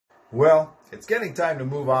Well, it's getting time to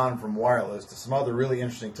move on from wireless to some other really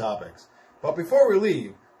interesting topics. But before we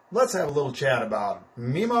leave, let's have a little chat about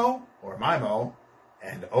MIMO, or MIMO,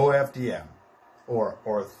 and OFDM, or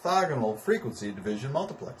Orthogonal Frequency Division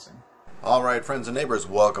Multiplexing. All right, friends and neighbors,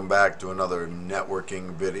 welcome back to another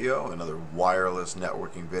networking video, another wireless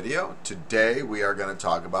networking video. Today we are going to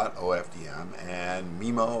talk about OFDM and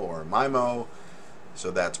MIMO or MIMO.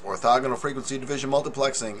 So that's Orthogonal Frequency Division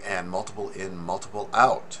Multiplexing and multiple in, multiple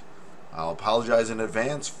out. I'll apologize in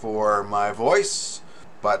advance for my voice,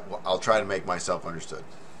 but I'll try to make myself understood.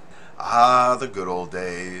 Ah, the good old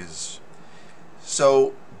days.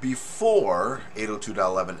 So before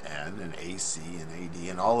 802.11n and AC and AD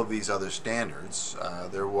and all of these other standards,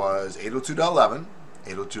 there was 802.11,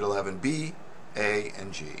 802.11b, A,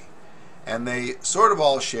 and G. And they sort of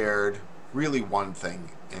all shared really one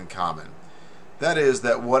thing in common. That is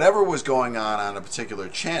that whatever was going on a particular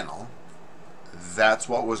channel, that's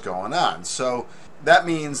what was going on. So that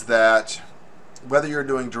means that whether you're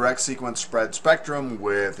doing direct sequence spread spectrum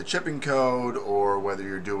with the chipping code, or whether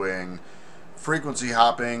you're doing frequency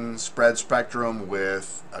hopping spread spectrum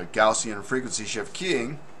with a Gaussian frequency shift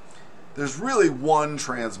keying, there's really one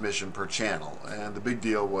transmission per channel. And the big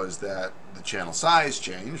deal was that the channel size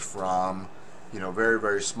changed from very,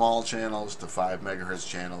 very small channels to 5 megahertz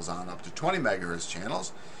channels on up to 20 megahertz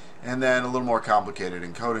channels, and then a little more complicated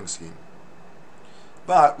encoding scheme.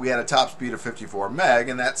 But we had a top speed of 54 meg,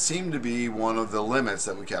 and that seemed to be one of the limits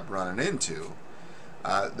that we kept running into.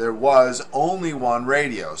 There was only one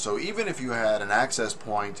radio, so even if you had an access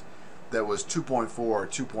point that was 2.4 or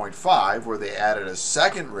 2.5, where they added a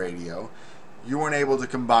second radio, you weren't able to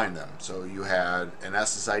combine them. So you had an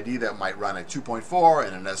SSID that might run at 2.4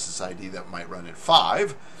 and an SSID that might run at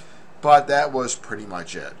 5, but that was pretty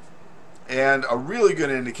much it. And a really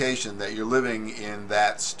good indication that you're living in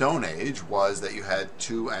that Stone Age was that you had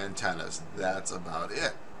 2 antennas. That's about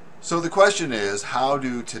it. So the question is, how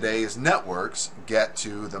do today's networks get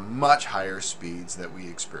to the much higher speeds that we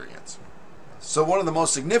experience? So one of the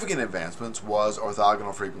most significant advancements was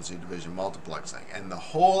orthogonal frequency division multiplexing. And the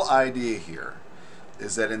whole idea here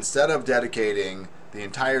is that instead of dedicating the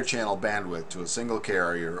entire channel bandwidth to a single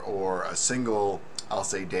carrier or a single, I'll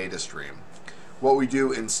say, data stream, what we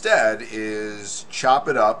do instead is chop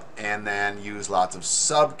it up and then use lots of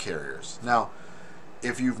sub-carriers. Now,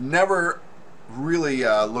 if you've never really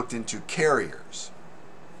looked into carriers,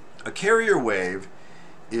 a carrier wave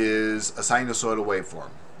is a sinusoidal waveform.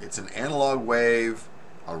 It's an analog wave,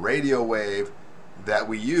 a radio wave, that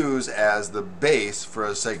we use as the base for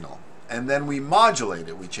a signal. And then we modulate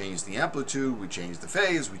it. We change the amplitude, we change the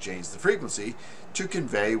phase, we change the frequency to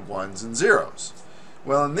convey ones and zeros.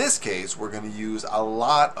 Well, in this case, we're going to use a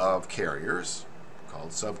lot of carriers, called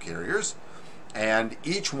subcarriers, and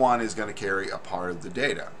each one is going to carry a part of the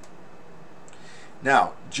data.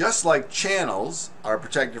 Now, just like channels are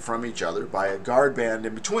protected from each other by a guard band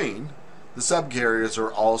in between, the subcarriers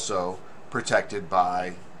are also protected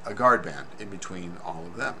by a guard band in between all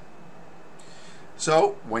of them.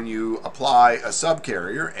 So when you apply a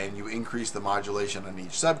subcarrier and you increase the modulation on each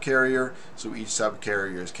subcarrier, so each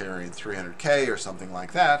subcarrier is carrying 300K or something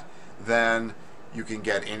like that, then you can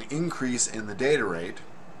get an increase in the data rate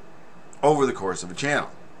over the course of a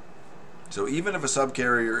channel. So even if a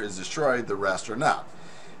subcarrier is destroyed, the rest are not.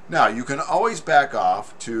 Now, you can always back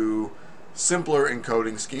off to simpler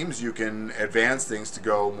encoding schemes. You can advance things to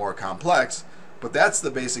go more complex, but that's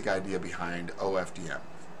the basic idea behind OFDM.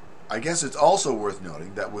 I guess it's also worth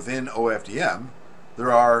noting that within OFDM, there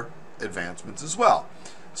are advancements as well.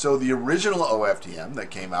 So the original OFDM that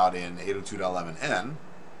came out in 802.11n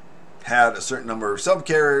had a certain number of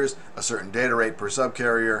subcarriers, a certain data rate per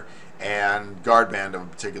subcarrier, and guard band of a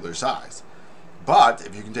particular size. But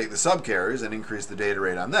if you can take the subcarriers and increase the data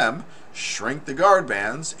rate on them, shrink the guard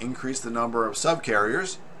bands, increase the number of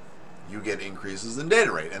subcarriers, you get increases in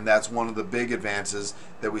data rate. And that's one of the big advances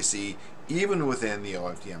that we see even within the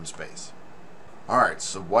OFDM space. Alright,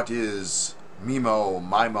 so what is MIMO,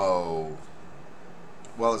 MIMO?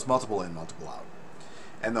 Well, it's multiple in, multiple out.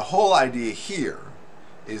 And the whole idea here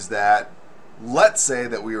is that, let's say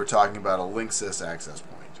that we were talking about a Linksys access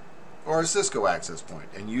point or a Cisco access point,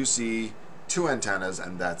 and you see 2 antennas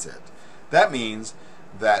and that's it. That means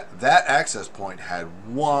that that access point had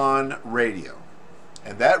one radio,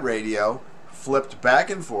 and that radio flipped back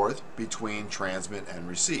and forth between transmit and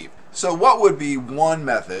receive. So what would be one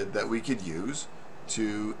method that we could use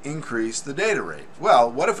to increase the data rate? Well,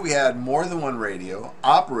 what if we had more than one radio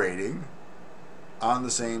operating on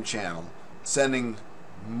the same channel, sending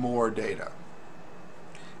more data?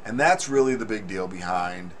 And that's really the big deal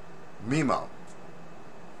behind MIMO.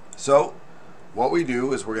 So what we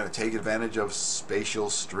do is we're going to take advantage of spatial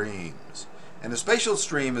streams. And a spatial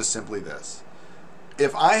stream is simply this.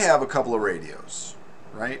 If I have a couple of radios,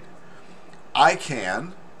 right, I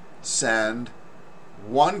can send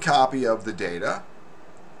one copy of the data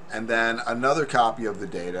and then another copy of the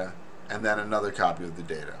data and then another copy of the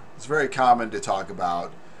data. It's very common to talk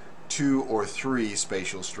about 2 or 3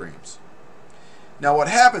 spatial streams. Now what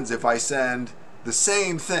happens if I send the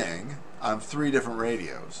same thing on 3 different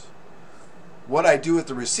radios? What I do at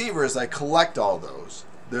the receiver is I collect all those.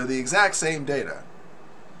 They're the exact same data.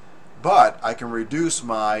 But I can reduce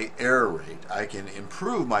my error rate. I can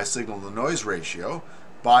improve my signal-to-noise ratio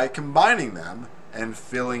by combining them and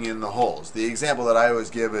filling in the holes. The example that I always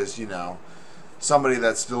give is, you know, somebody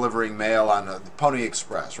that's delivering mail on the Pony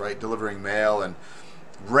Express, right? Delivering mail and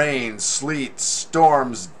rain, sleet,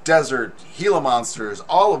 storms, desert, Gila monsters,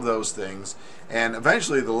 all of those things. And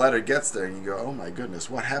eventually the letter gets there and you go, oh my goodness,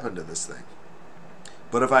 what happened to this thing?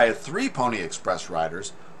 But if I had 3 Pony Express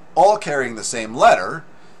riders all carrying the same letter,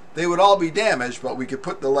 they would all be damaged, but we could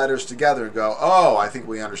put the letters together and go, oh, I think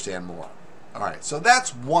we understand more. All right, so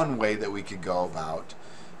that's one way that we could go about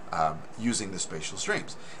using the spatial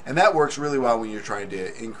streams. And that works really well when you're trying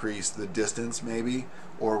to increase the distance maybe,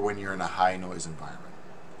 or when you're in a high noise environment.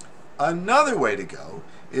 Another way to go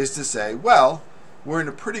is to say, well, we're in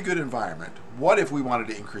a pretty good environment. What if we wanted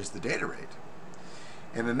to increase the data rate?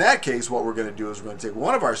 And in that case, what we're going to do is we're going to take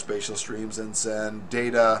one of our spatial streams and send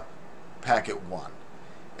data packet 1.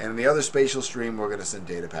 And in the other spatial stream, we're going to send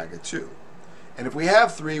data packet 2. And if we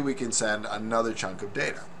have 3, we can send another chunk of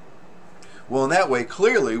data. Well, in that way,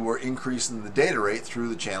 clearly, we're increasing the data rate through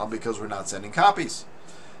the channel because we're not sending copies.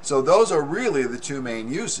 So those are really the 2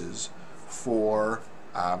 main uses for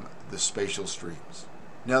the spatial streams.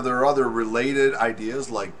 Now, there are other related ideas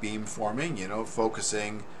like beamforming, you know,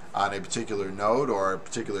 focusing on a particular node or a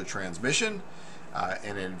particular transmission,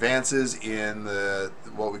 and advances in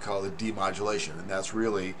what we call the demodulation, and that's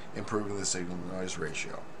really improving the signal-to-noise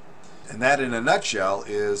ratio. And that, in a nutshell,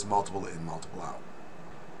 is multiple in, multiple out.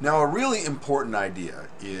 Now, a really important idea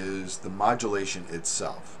is the modulation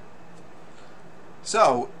itself.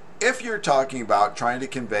 So, if you're talking about trying to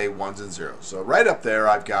convey 1s and 0s, so right up there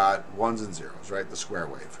I've got 1s and 0s, right, the square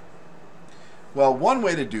wave. Well, one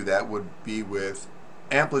way to do that would be with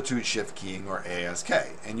amplitude shift keying, or ASK.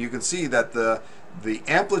 And you can see that the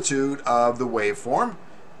amplitude of the waveform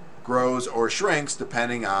grows or shrinks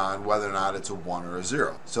depending on whether or not it's a 1 or a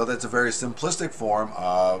 0. So that's a very simplistic form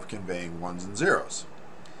of conveying 1s and 0s.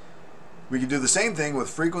 We can do the same thing with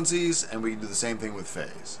frequencies, and we can do the same thing with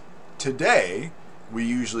phase. Today, we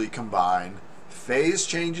usually combine phase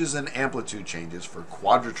changes and amplitude changes for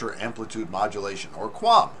quadrature amplitude modulation, or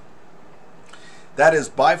QAM. That is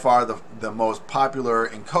by far the most popular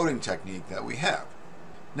encoding technique that we have.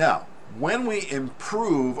 Now, when we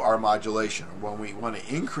improve our modulation, when we want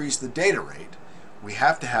to increase the data rate, we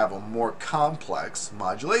have to have a more complex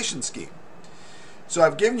modulation scheme. So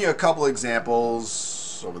I've given you a couple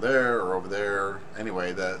examples over there or over there.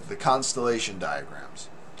 Anyway, the constellation diagrams.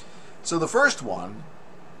 So the first one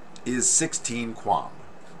is 16 QAM.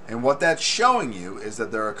 And what that's showing you is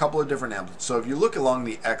that there are a couple of different amplitudes. So if you look along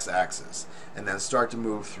the x-axis and then start to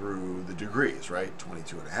move through the degrees, right,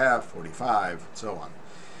 22.5, 45, and so on,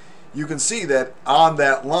 you can see that on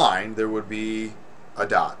that line there would be a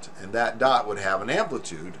dot, and that dot would have an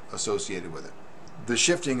amplitude associated with it. The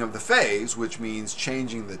shifting of the phase, which means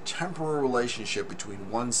changing the temporal relationship between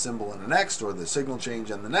one symbol and the next, or the signal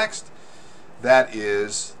change and the next, that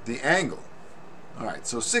is the angle. All right,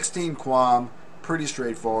 so 16 QAM, pretty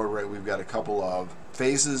straightforward, right? We've got a couple of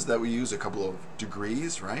phases that we use, a couple of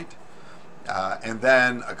degrees, right? And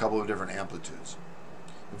then a couple of different amplitudes.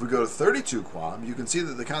 If we go to 32 QAM, you can see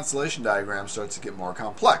that the constellation diagram starts to get more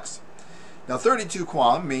complex. Now, 32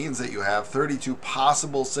 QAM means that you have 32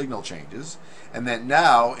 possible signal changes, and that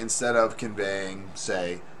now, instead of conveying,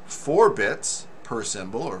 say, 4 bits per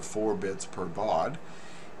symbol or 4 bits per baud,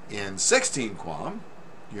 in 16 QAM,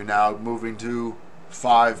 you're now moving to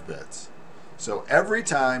 5 bits. So every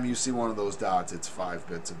time you see one of those dots, it's 5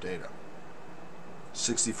 bits of data.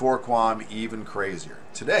 64 QAM, even crazier.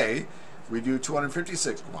 Today, we do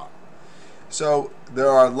 256 QAM. So there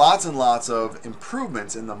are lots and lots of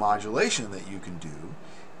improvements in the modulation that you can do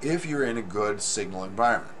if you're in a good signal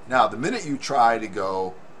environment. Now, the minute you try to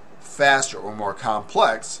go faster or more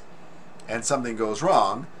complex and something goes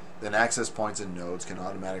wrong, then access points and nodes can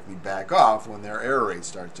automatically back off when their error rate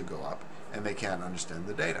starts to go up and they can't understand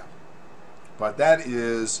the data. But that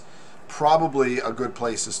is probably a good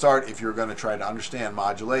place to start if you're going to try to understand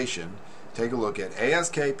modulation. Take a look at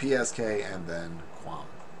ASK, PSK, and then QAM.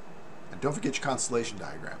 And don't forget your constellation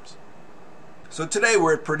diagrams. So today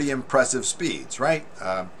we're at pretty impressive speeds, right?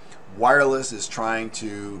 Wireless is trying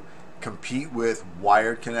to compete with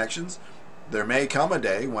wired connections. There may come a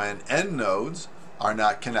day when end nodes are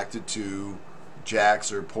not connected to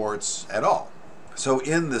jacks or ports at all. So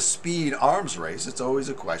in the speed arms race, it's always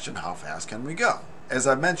a question, how fast can we go? As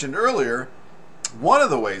I mentioned earlier, one of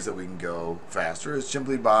the ways that we can go faster is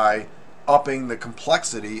simply by upping the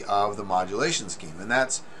complexity of the modulation scheme.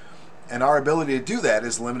 And our ability to do that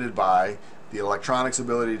is limited by the electronics'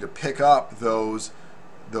 ability to pick up those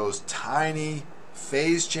tiny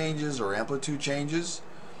phase changes or amplitude changes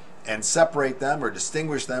and separate them or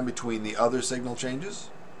distinguish them between the other signal changes.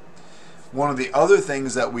 One of the other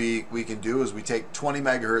things that we can do is we take 20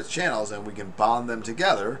 megahertz channels and we can bond them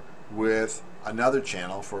together with another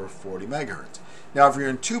channel for 40 megahertz. Now, if you're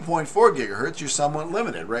in 2.4 gigahertz, you're somewhat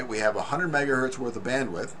limited, right? We have 100 megahertz worth of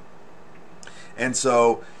bandwidth. And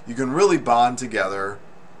so you can really bond together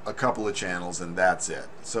a couple of channels and that's it.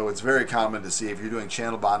 So it's very common to see if you're doing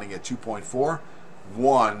channel bonding at 2.4,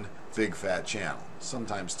 one big fat channel,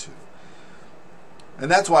 sometimes two. And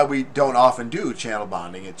that's why we don't often do channel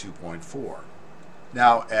bonding at 2.4.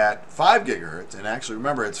 Now at 5 gigahertz, and actually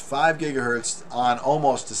remember it's 5 gigahertz on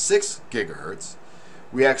almost to 6 gigahertz,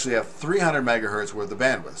 we actually have 300 megahertz worth of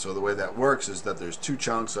bandwidth. So the way that works is that there's two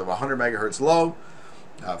chunks of 100 megahertz low,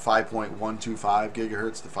 5.125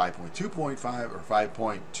 gigahertz to 5.2.5 or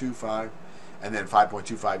 5.25, and then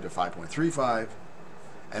 5.25 to 5.35,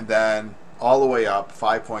 and then all the way up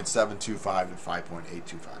 5.725 to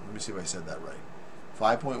 5.825. Let me see if I said that right.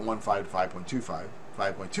 5.15 to 5.25,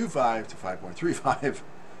 5.25 to 5.35,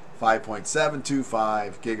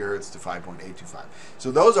 5.725 gigahertz to 5.825.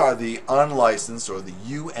 So those are the unlicensed or the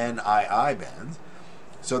UNII bands.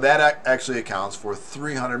 So that actually accounts for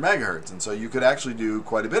 300 megahertz. And so you could actually do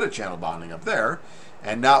quite a bit of channel bonding up there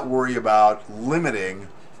and not worry about limiting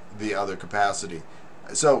the other capacity.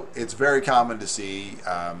 So it's very common to see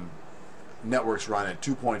networks run at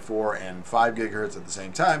 2.4 and 5 gigahertz at the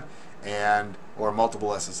same time, or multiple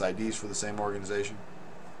SSIDs for the same organization.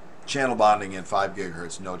 Channel bonding at 5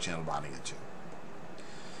 gigahertz, no channel bonding at 2.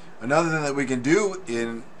 Another thing that we can do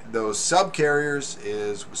in those subcarriers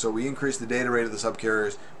is, so we increase the data rate of the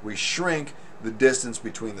subcarriers, we shrink the distance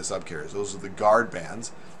between the subcarriers. Those are the guard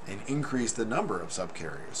bands, and increase the number of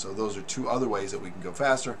subcarriers. So those are two other ways that we can go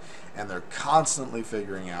faster, and they're constantly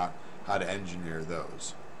figuring out how to engineer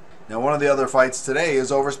those. Now, one of the other fights today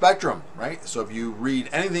is over spectrum, right? So if you read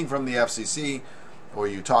anything from the FCC, or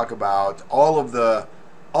you talk about all of the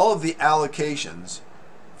allocations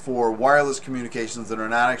for wireless communications that are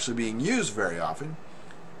not actually being used very often,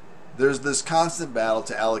 there's this constant battle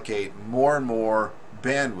to allocate more and more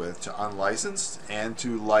bandwidth to unlicensed and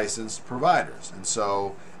to licensed providers. And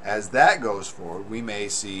so as that goes forward, we may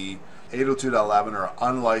see 802.11 or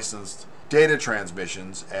unlicensed data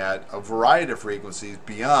transmissions at a variety of frequencies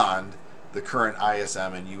beyond the current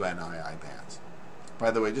ISM and UNII bands. By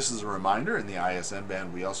the way, just as a reminder, in the ISM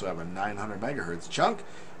band we also have a 900 megahertz chunk,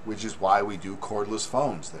 which is why we do cordless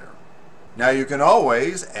phones there. Now you can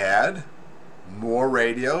always add more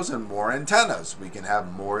radios and more antennas. We can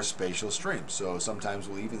have more spatial streams. So sometimes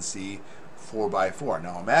we'll even see 4x4.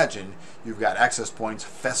 Now imagine you've got access points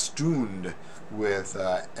festooned with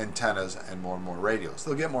antennas and more radios.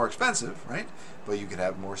 They'll get more expensive, right? But you can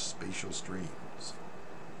have more spatial streams.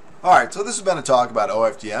 Alright, so this has been a talk about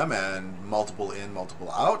OFDM and multiple in,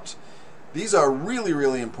 multiple out. These are really,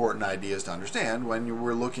 really important ideas to understand when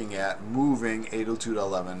we're looking at moving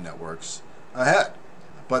 802.11 networks ahead.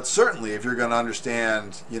 But certainly, if you're going to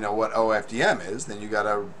understand, what OFDM is, then you got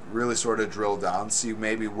to really sort of drill down, see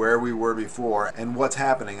maybe where we were before and what's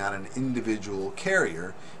happening on an individual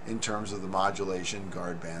carrier in terms of the modulation,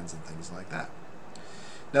 guard bands, and things like that.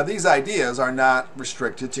 Now, these ideas are not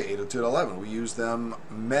restricted to 802.11. We use them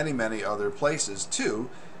many other places too,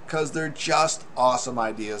 because they're just awesome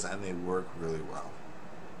ideas and they work really well.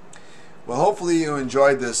 Well, hopefully you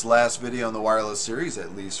enjoyed this last video in the wireless series,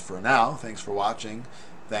 at least for now. Thanks for watching.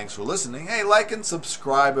 Thanks for listening. Hey, like and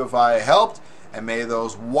subscribe if I helped, and may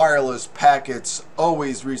those wireless packets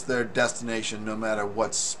always reach their destination no matter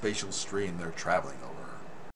what spatial stream they're traveling over.